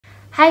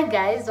Hi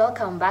guys,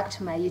 welcome back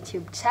to my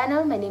YouTube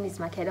channel. My name is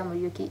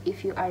Makena.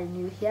 If you are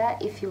new here,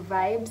 if you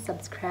vibe,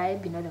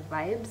 subscribe, you know the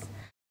vibes.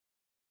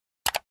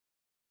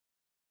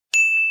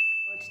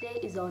 Today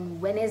is on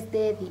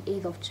Wednesday, the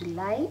 8th of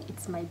July.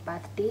 It's my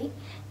birthday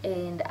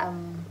and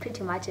I'm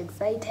pretty much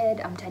excited.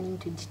 I'm turning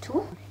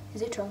 22.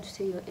 Is it wrong to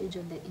say your age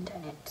on the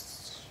internet?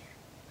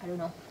 I don't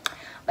know.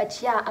 But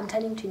yeah, I'm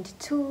turning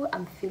 22.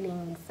 I'm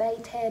feeling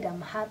excited.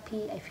 I'm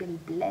happy. I feel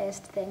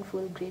blessed,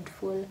 thankful,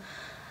 grateful.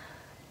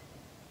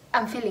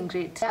 I'm feeling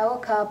great. I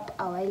woke up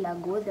a while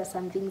ago. There's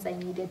some things I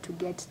needed to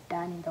get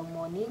done in the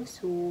morning,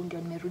 so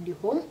ndio nimerudi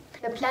home.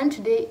 The plan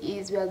today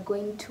is we are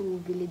going to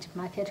village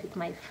market with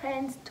my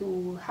friends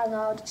to hang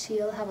out,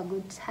 chill, have a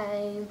good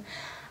time.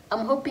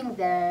 I'm hoping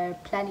they're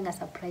planning a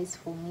surprise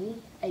for me.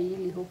 I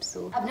really hope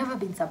so. I've never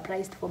been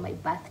surprised for my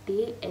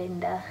birthday,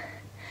 and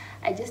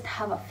I just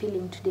have a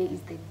feeling today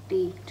is the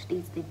day. Today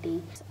is the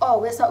day. Oh,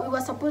 we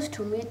were supposed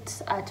to meet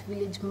at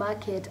village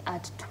market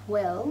at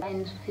 12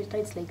 and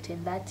it's like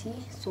 10:30,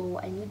 so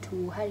I need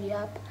to hurry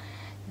up,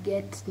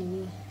 get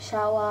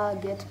shower,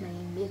 get my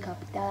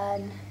makeup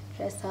done,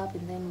 dress up,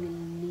 and then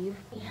we'll leave.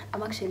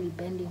 I'm actually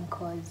bending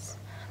because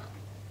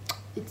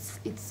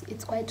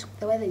it's quite,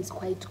 the weather is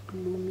quite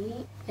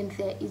gloomy and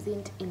there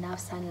isn't enough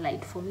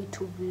sunlight for me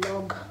to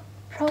vlog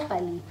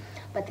properly,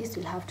 but this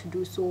will have to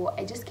do. So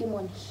I just came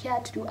on here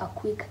to do a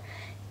quick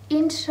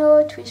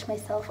intro to wish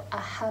myself a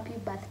happy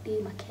birthday,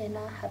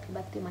 Makena. Happy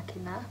birthday,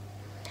 Makena.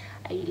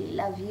 I really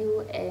love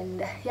you,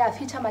 and yeah,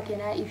 future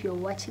Makena, if you're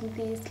watching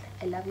this,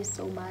 I love you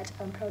so much.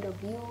 I'm proud of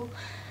you.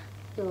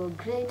 You're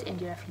great and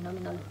you're a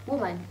phenomenal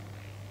woman.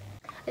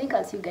 I think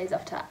I'll see you guys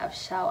after I've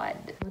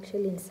showered. I'm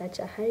actually in such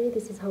a hurry.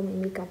 This is how my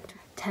makeup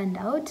turned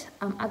out.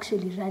 I'm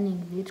actually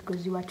running late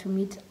because we were to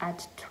meet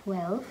at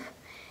 12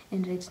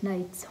 and right now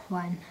it's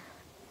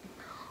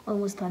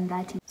almost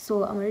 1:30,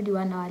 so I'm already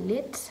 1 hour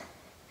late,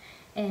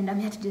 and I'm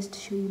here to just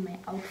show you my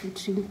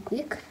outfit really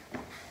quick.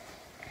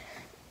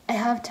 I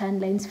have tan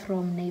lines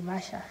from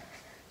Naivasha,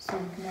 so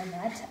ignore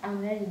that.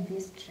 I'm wearing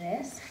this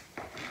dress.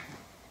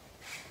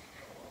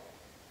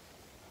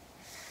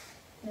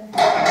 I'm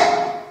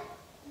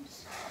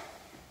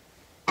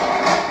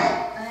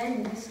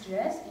wearing this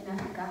dress in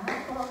Africa.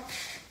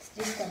 It's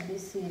just a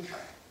basic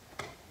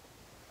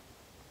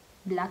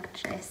black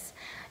dress,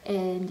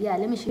 and yeah,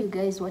 let me show you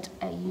guys what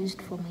I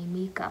used for my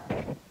makeup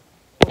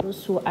for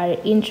those who are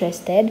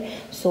interested.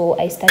 So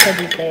I started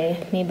with the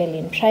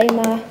Maybelline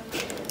primer,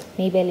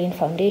 Maybelline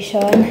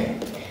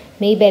foundation,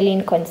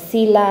 Maybelline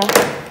concealer,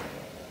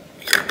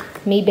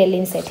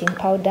 Maybelline setting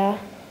powder.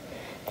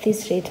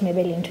 This rate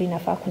Maybelline tu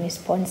inafaa kuni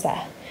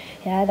sponsor.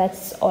 Yeah,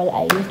 that's all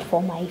I used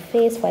for my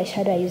face. For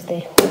eyeshadow I used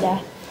the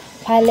Huda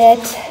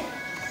palette,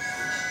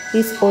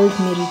 this old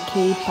Mary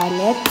Kay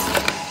palette.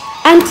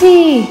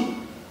 Auntie,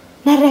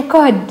 na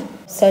record.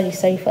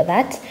 Sorry for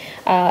that.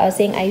 I was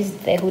saying I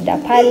used the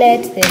Huda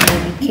palette, the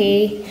Mary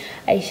Kay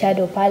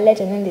eyeshadow palette,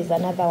 and then there's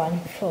another one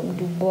from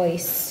Du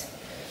Bois.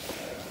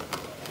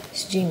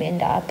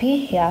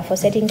 Yeah, for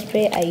setting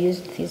spray I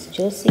used these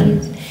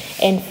Josie's,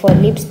 and for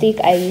lipstick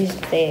I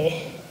used the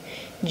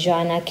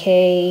Joanna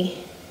K,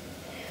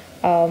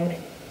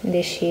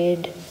 the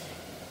shade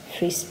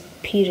Free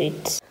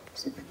Spirit.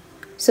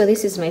 So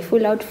this is my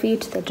full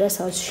outfit, the dress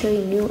I was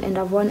showing you, and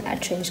I've worn a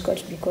trench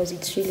coat because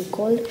it's really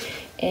cold,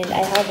 and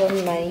I have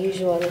on my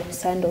usual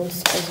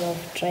sandals because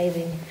of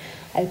driving.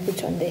 I'll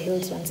put on the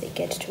heels once I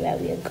get to where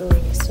we are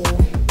going. So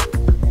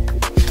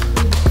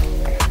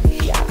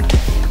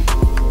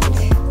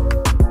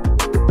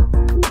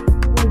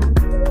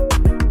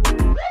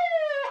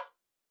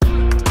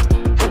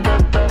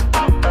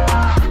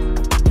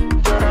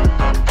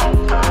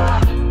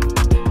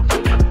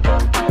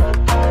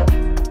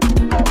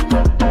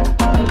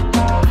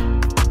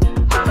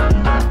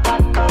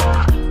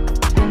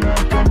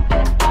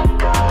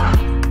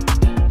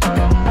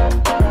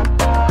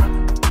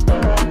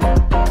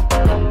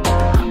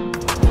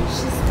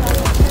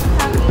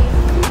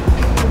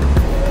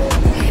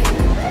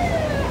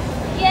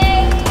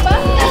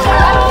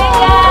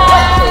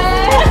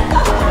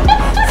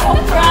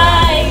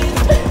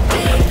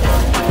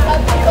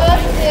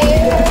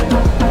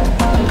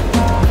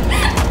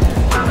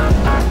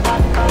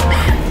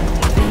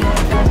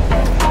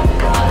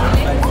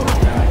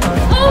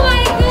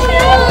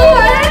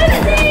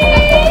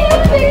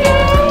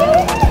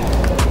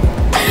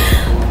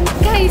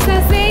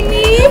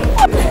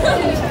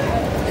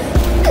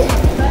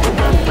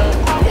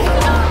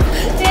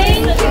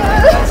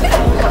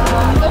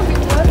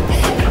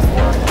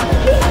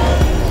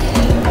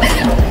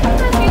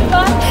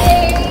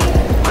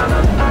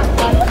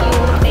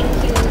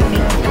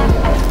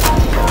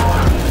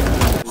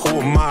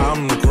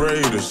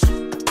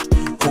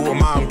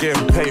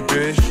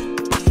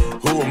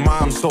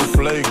so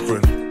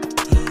flagrant.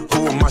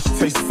 Who am I to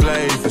taste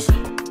flavors?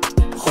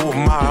 Who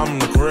am I? I'm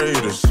the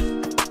greatest.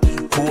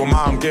 Who am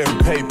I? I'm getting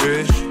paid,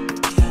 bitch.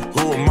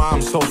 Who am I?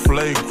 I'm so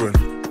flagrant.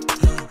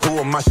 Who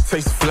am I to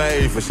taste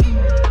flavors?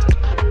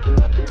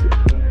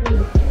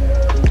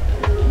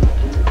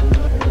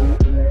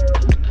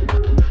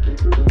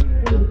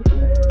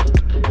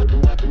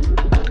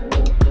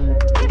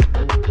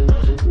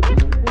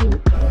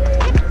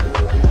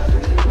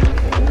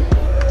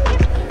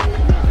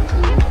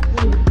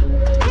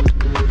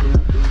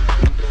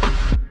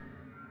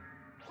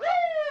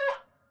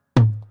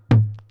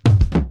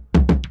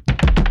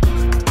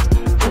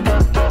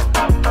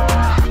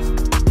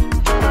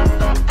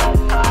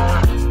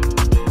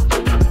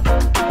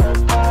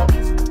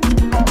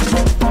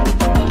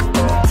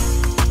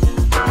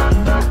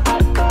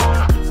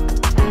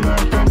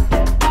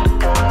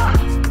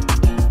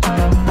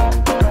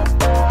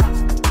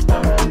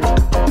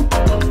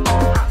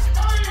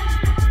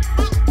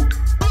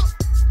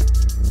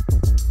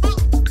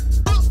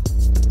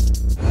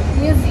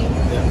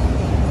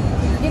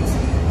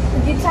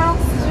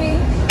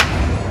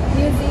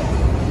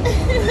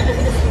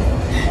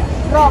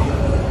 Rock.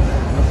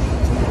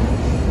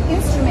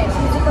 Instrument,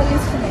 musical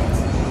instrument.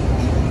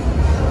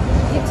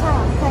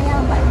 Guitar,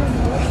 kayamba.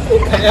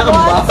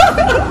 Kayamba.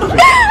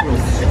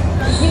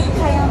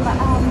 Kayamba.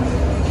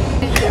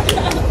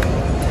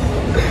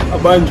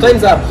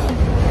 Time's up.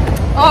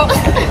 Oh.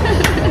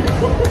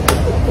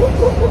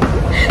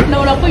 Na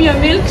unakunywa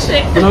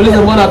milkshake.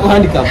 Unauliza mbona ako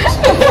handicapped?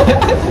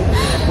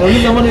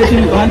 Unauliza mbona yote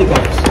yuko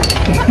handicapped?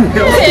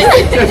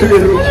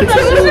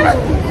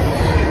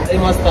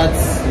 Emma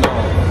starts now.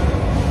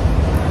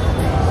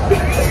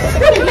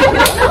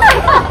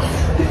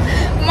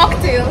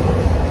 Mocktail.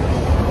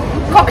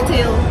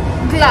 Cocktail.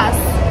 Glass.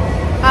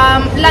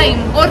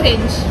 Lime.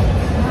 Orange.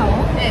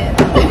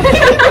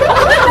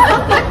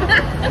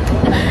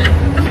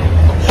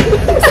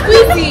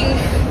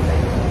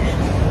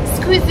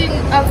 Squeezing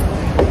of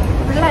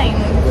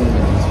lime.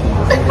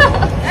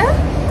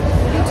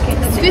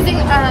 Squeezing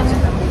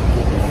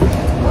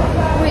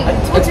wait,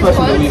 what is it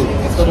called?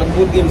 It's got a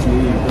good games ni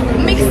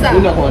Mixer.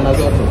 Una kwa na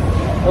zote.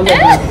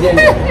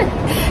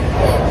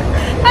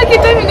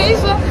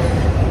 Akitermination.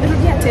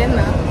 Rudia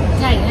tena.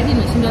 Hadi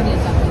nimeshindwa vile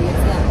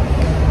nitakuelezea.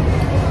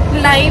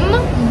 Lime.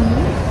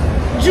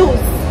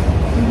 Juice.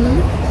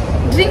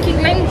 Drinking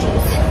lime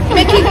juice.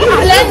 Making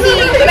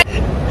blending.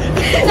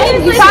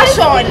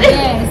 Passion.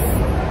 Yes.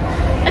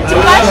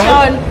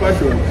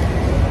 Passion.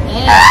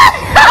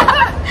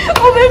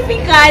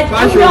 Umefikaje?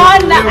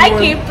 Unaona, I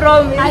can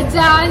promise.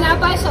 Ajaona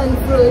passion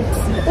fruit.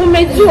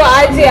 Umejua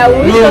aje ya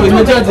No,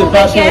 imejua the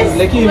passion,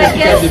 lakini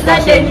imefika the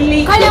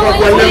passion. Kwani wewe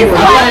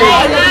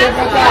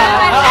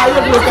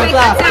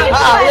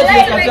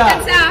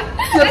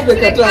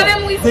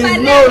There's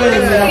no way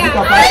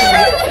inafika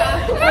passion.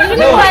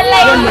 No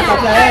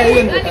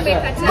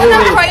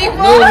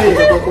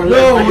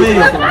way.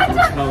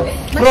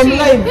 From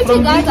lime,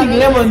 from drinking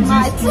lemon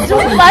juice to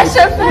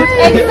Passion fruit.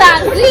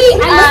 exactly.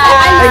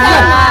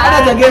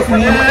 Hata guess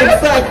ni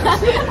exact.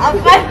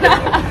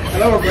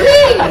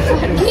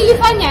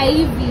 Nilifanya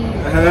hivi.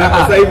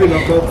 Sasa hivi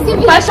nako.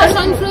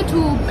 Passion fruit.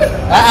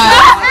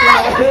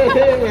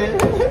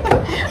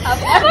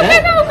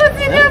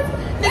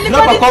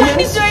 Drop a comment.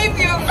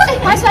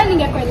 Passion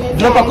ningekueleza.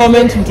 Drop a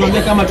comment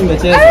mtuambie kama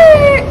tumecheza.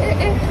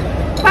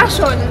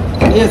 Passion.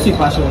 Yes, si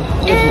passion.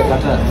 Yes,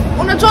 tumekataa.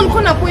 Unajua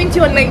ulikuwa na point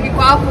online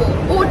kwa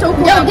hapo.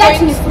 Utakuwa na Don't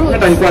get me point. fruit.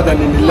 Hata nilikuwa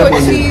dhani ni Oh,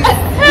 lemon.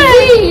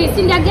 jeez.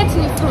 Si ndio get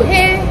me fruit.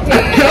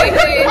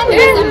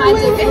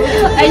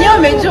 Enyewe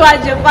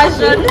umejuaje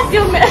passion?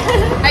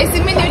 I see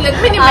mimi ni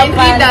mind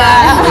reader.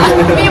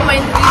 Mimi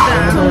mind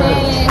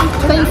reader.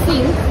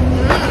 Fencing.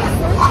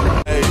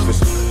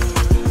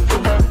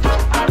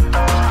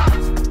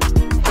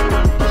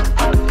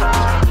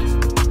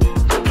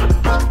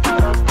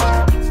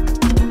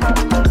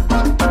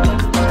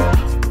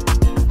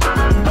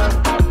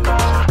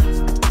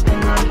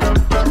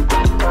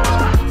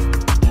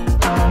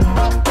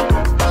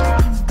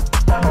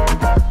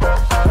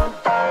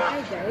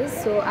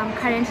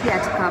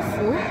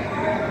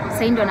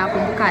 Ndo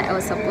nakumbuka I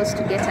was supposed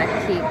to get a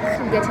cake.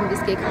 Getting this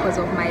cake because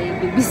of my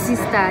baby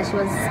sister. She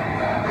was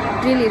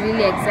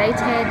really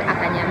excited.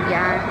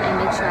 Akanyambia I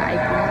make sure I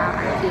bring her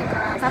a cake.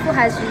 Safu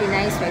has really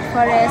nice white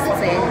forests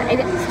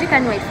and I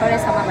can white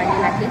forest have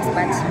vanilla cakes,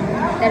 but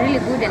they're really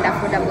good and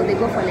affordable. They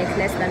go for like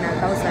less than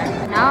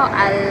 1,000. Now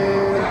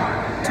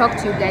I'll talk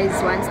to you guys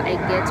once I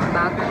get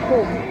back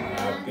home.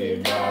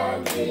 Happy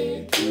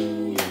birthday to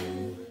you.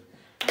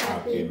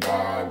 Happy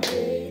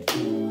birthday to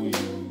you.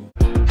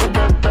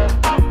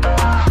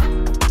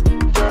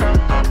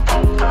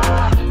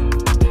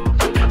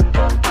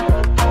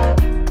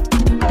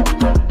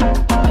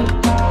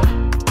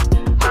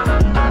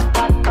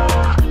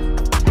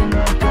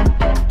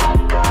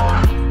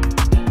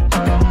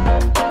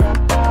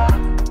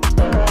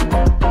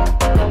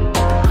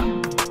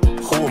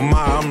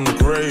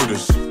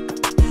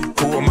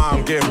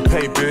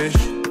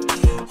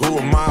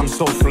 I'm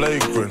so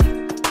flagrant.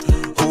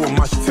 Who am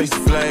I? She tastes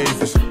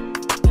flavors.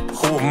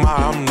 Who am I?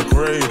 I'm the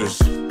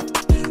greatest.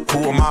 Who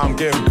am I? I'm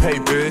getting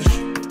paid, bitch.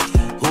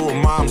 Who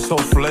am I? I'm so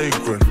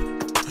flagrant.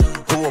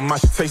 Who am I?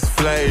 She tastes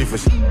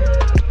flavors.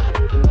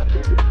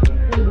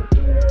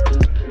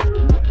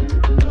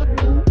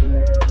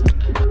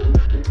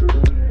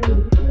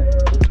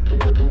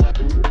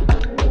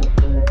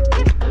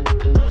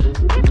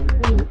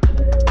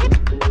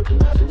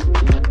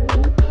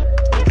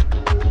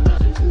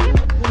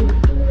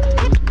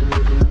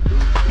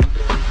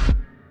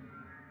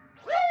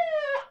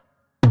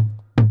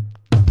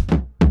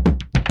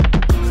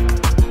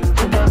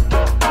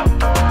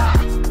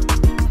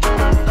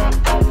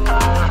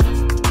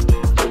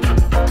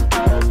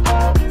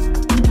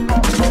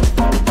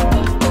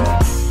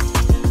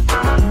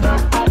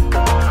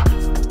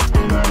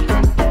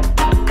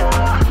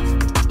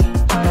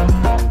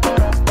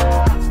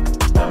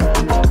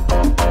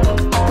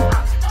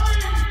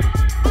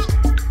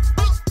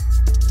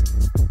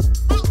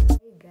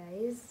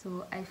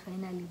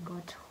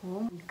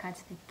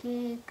 The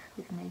cake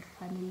with my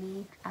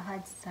family. I've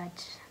had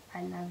such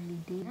a lovely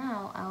day.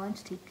 Now I want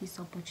to take this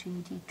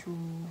opportunity to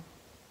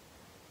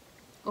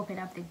open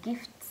up the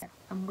gifts.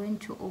 I'm going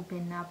to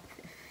open up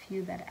the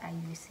few that I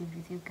received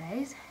with you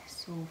guys.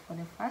 So for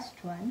the first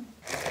one,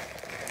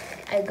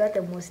 I got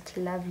the most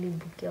lovely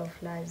bouquet of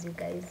flowers, you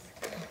guys.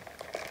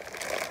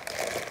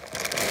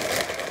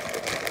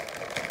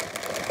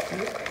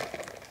 Look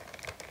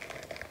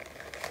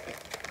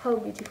how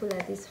beautiful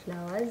are these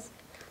flowers.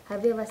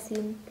 Have you ever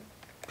seen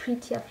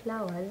prettier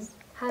flowers?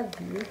 Have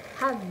you?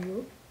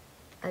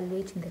 I'll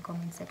wait in the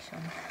comment section.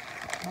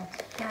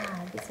 But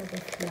yeah, these are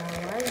the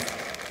flowers.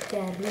 They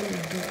are really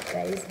big,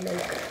 guys.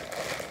 Like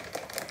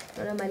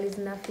normally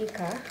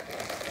zinafika.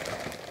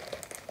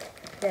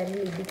 They're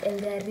really big and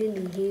they're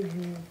really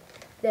heavy.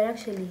 They're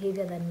actually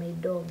heavier than my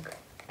dog.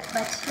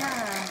 But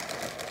yeah,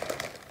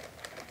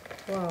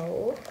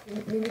 wow.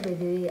 Maybe by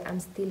the way, I'm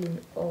still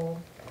in awe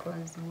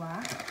because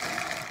wow,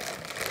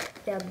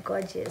 they're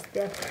gorgeous.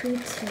 They're pretty.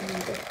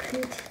 They're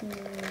pretty.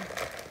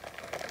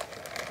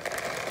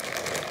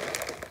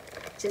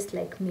 Just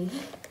like me.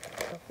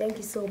 Thank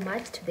you so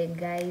much to the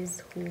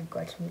guys who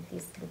got me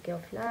this bouquet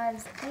of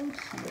flowers. Thank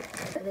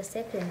you. The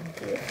second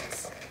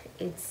gift,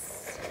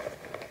 it's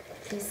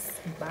this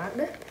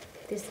bag,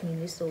 this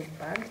Miniso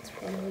bag. It's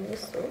from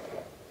Miniso.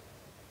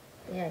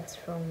 Yeah, it's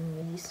from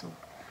Miniso.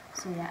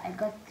 So yeah, I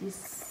got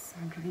this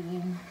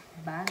green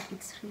bag.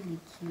 It's really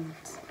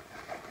cute.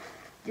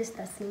 Just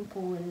a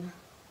simple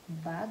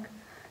bag. I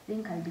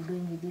think I'll be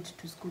going with it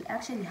to school. I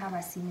actually have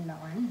a similar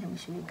one. Let me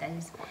show you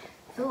guys.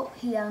 Though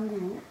hii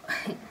yangu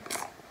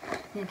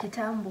ni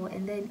kitambo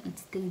and then it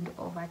stayed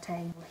over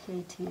time. Here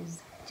it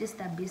is. Just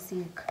a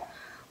basic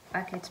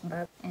bucket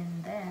bag.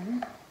 And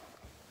then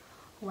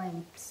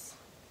wipes.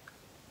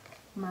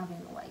 Marvel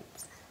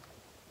wipes.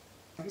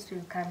 This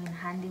will come in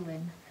handy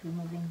when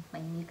removing my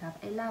makeup.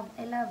 I love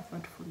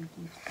thoughtful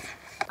gifts.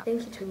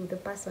 Thank you to the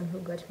person who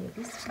got me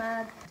this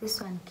bag.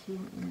 This one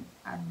came in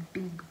a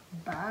big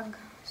bag,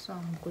 so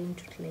I'm going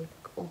to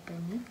like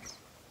open it.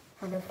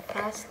 For the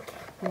first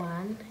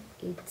one,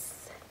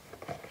 it's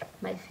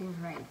my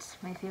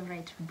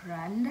favorite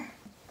brand,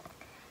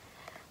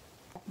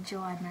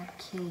 Joanna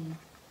K.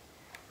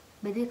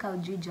 By the way,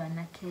 kaujui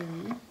Joanna K,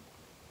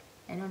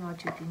 I don't know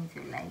what you're doing with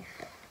your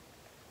life,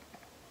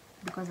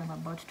 because I'm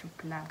about to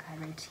plug her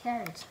right here,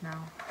 right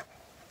now.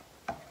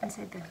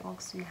 Inside the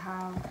box we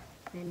have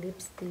the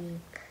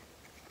lipstick.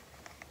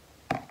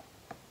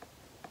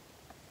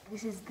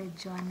 This is the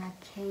Joanna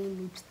K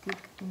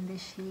lipstick in the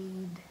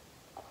shade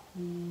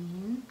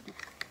Queen.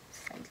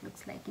 So it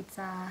looks like it's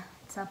a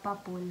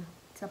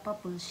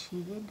purple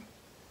shade,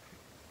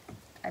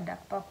 a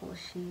dark purple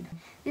shade.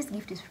 This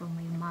gift is from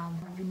my mom.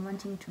 I've been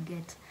wanting to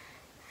get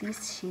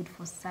this shade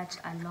for such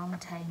a long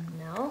time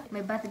now.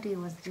 My birthday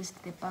was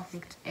just the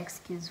perfect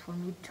excuse for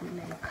me to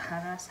like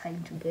harass her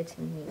into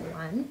getting me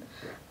one.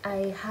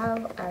 I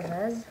have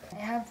others. I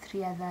have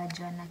 3 other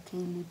Joanna K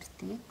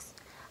lipsticks.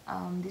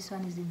 This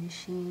one is in the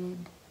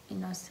shade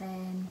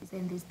Innocent.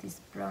 Then there's this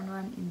brown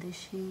one in the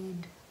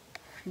shade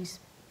Free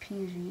Spirit.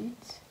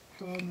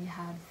 Then we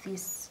have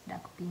this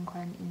dark pink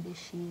one in the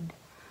shade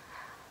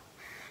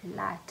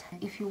Flat.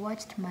 If you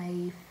watched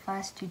my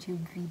first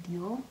YouTube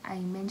video, I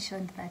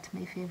mentioned that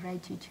my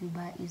favorite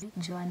YouTuber is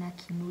Joanna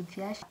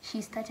Kinuthia.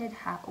 She started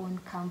her own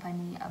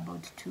company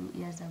about 2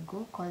 years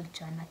ago called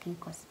Joanna K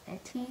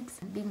Cosmetics.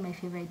 Being my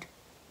favorite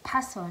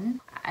person,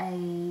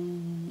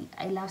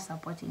 I love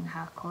supporting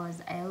her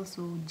cause I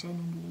also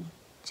genuinely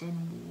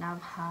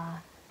love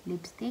her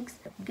lipsticks.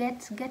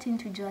 Get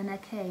into Joanna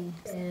K.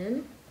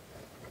 Then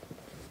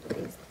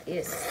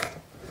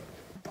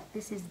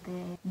this is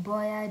the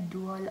Boya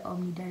Dual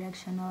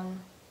Omnidirectional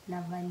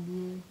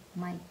Lavalier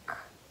mic.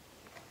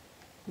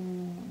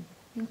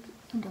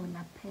 Indoor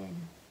lapel.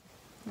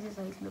 This is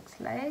how it looks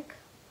like.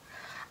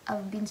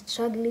 I've been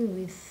struggling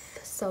with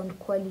sound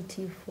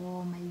quality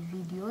for my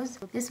videos.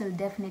 This will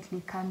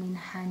definitely come in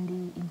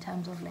handy in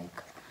terms of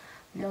like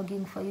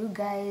vlogging for you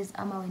guys.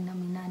 Ama when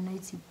I'm in a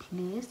noisy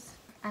place.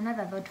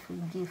 Another thoughtful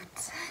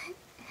gift. I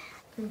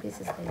think this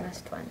is the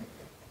last one.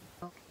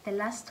 The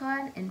last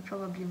one and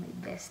probably my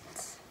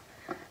best.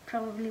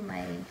 Probably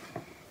my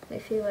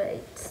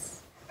favorite.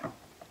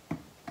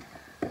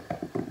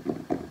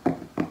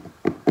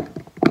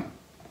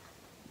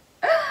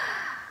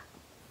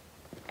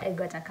 I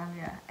got a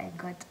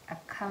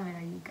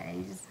camera, you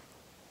guys.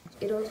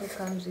 It also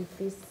comes with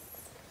this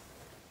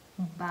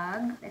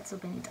bag. Let's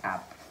open it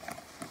up.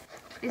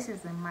 This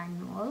is the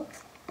manual,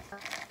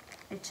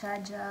 the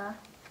charger,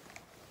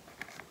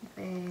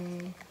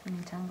 the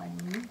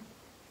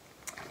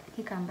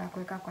hikamba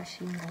kuweka kwa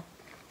shingo,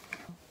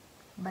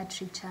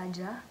 battery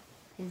charger,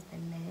 here's the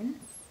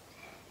lens,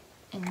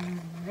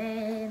 and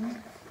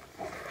then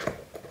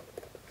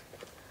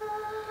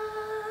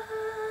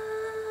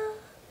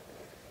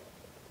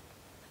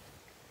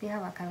we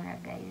have a camera,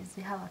 guys.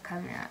 We have a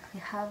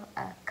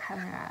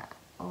camera.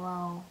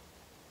 Wow.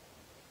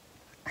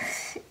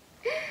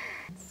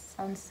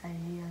 Sounds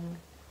surreal.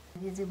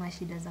 Hizi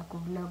mashida za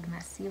kuvlog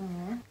na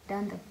simu.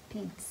 Down the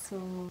pit. So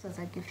it was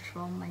a gift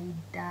from my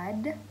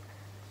dad.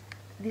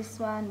 This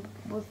one,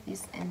 both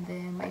this and the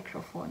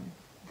microphone,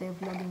 the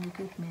vlogging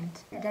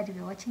equipment. Dad, if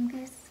you're watching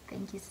this,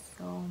 thank you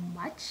so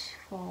much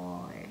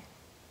for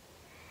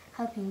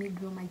helping me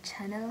grow my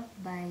channel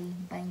by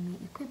buying me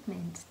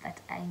equipment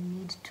that I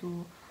need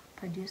to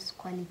produce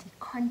quality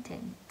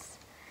content.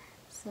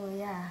 So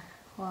yeah,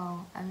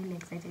 wow, I'm really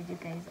excited, you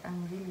guys.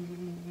 I'm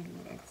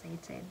really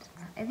excited.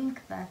 I think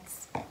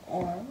that's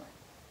all.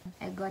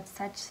 I got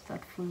such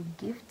thoughtful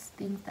gifts,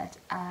 things that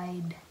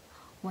I'd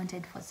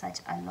wanted for such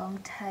a long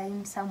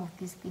time. Some of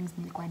these things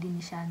nilikuwa hadi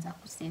nishaanza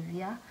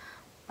kusavia,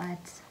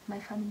 but my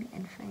family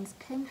and friends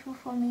came through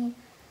for me.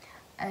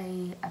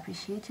 I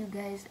appreciate you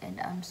guys, and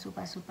I'm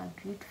super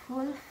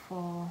grateful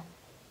for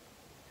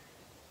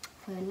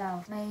your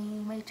love.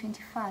 My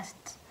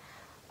 21st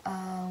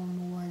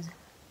was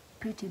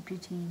pretty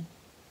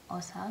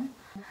awesome.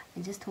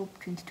 I just hope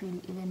 22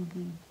 will even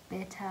be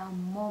better,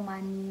 more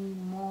money,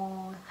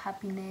 more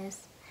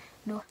happiness.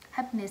 No,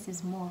 happiness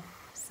is more of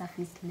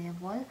surface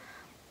level,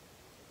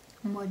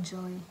 more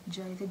joy,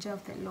 the joy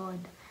of the Lord.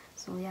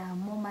 So yeah,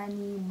 more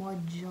money, more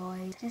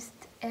joy, just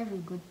every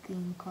good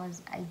thing,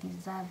 because I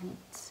deserve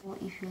it. So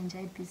if you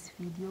enjoyed this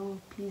video,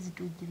 please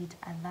do give it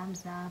a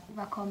thumbs up. Leave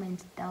a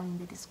comment down in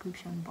the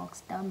description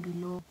box down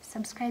below.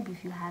 Subscribe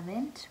if you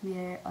haven't.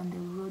 We're on the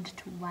road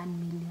to 1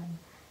 million.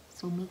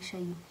 So make sure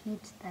you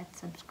hit that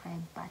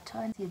subscribe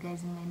button. See you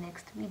guys in my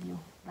next video.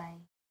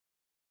 Bye.